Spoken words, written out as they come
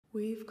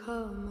We've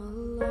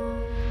come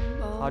a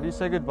long How do you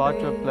say goodbye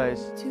to a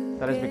place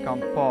that has become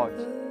part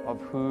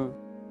of who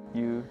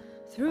you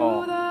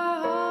are?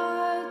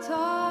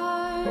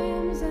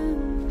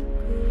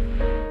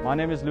 My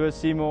name is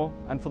Seymour,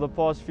 and for the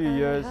past few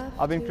years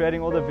I've been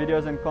creating all the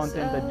videos and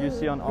content that you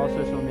see on our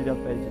social media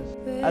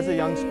pages. As a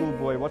young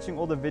schoolboy, watching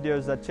all the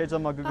videos that Cheza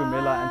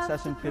Magugumela and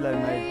Sashin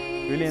Pillay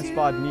made really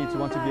inspired me to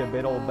want to be a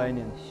better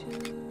Albanian.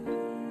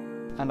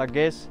 And I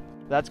guess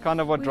that's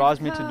kind of what drives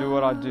me to do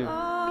what I do.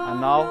 And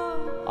now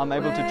I'm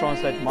able to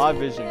translate my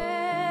vision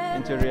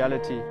into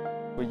reality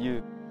for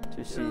you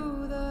to see.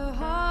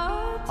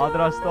 How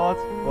did I start?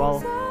 Well,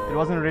 it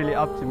wasn't really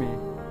up to me.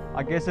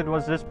 I guess it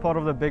was just part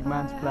of the big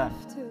man's plan.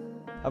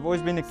 I've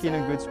always been a keen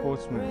and good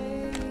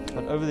sportsman,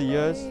 but over the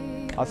years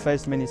I've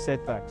faced many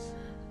setbacks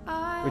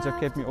which have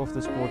kept me off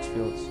the sports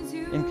fields,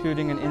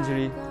 including an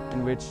injury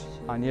in which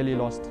I nearly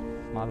lost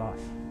my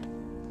life.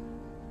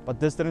 But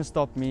this didn't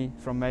stop me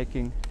from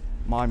making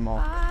my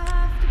mark.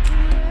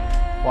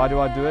 Why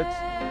do I do it?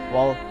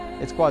 Well,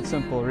 it's quite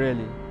simple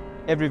really.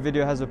 Every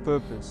video has a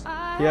purpose.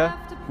 Here,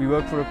 we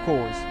work for a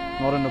cause,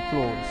 not an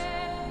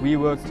applause. We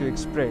work to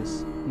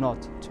express, not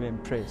to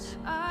impress.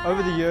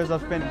 Over the years,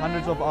 I've spent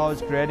hundreds of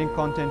hours creating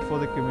content for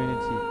the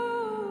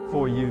community,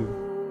 for you.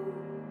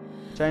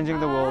 Changing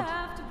the world,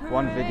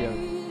 one video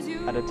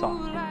at a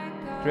time.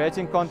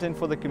 Creating content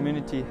for the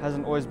community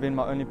hasn't always been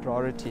my only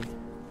priority.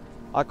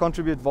 I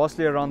contribute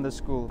vastly around the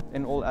school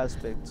in all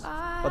aspects,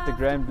 but the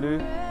grey and blue,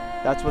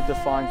 that's what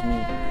defines me.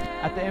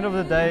 At the end of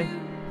the day,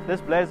 this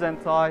blazer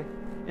and tie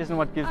isn't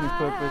what gives me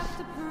purpose.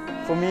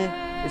 For me,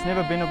 it's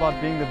never been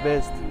about being the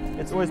best.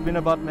 It's always been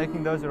about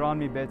making those around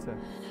me better.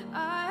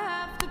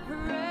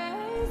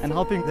 And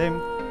helping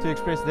them to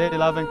express their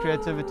love and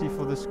creativity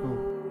for the school.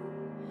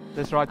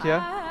 This right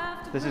here,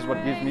 this is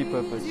what gives me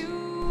purpose.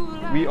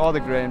 We are the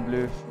grey and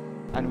blue,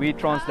 and we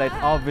translate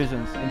our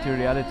visions into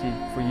reality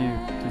for you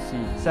to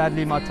see.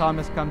 Sadly, my time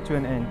has come to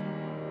an end.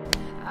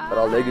 But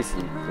our legacy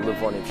will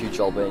live on in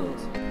future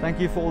Albanians. Thank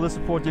you for all the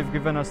support you've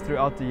given us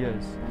throughout the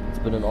years. It's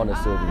been an honor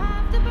serving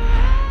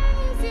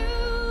you.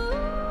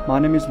 My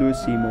name is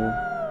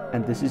Seymour,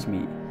 and this is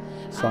me,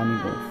 signing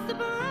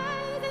off.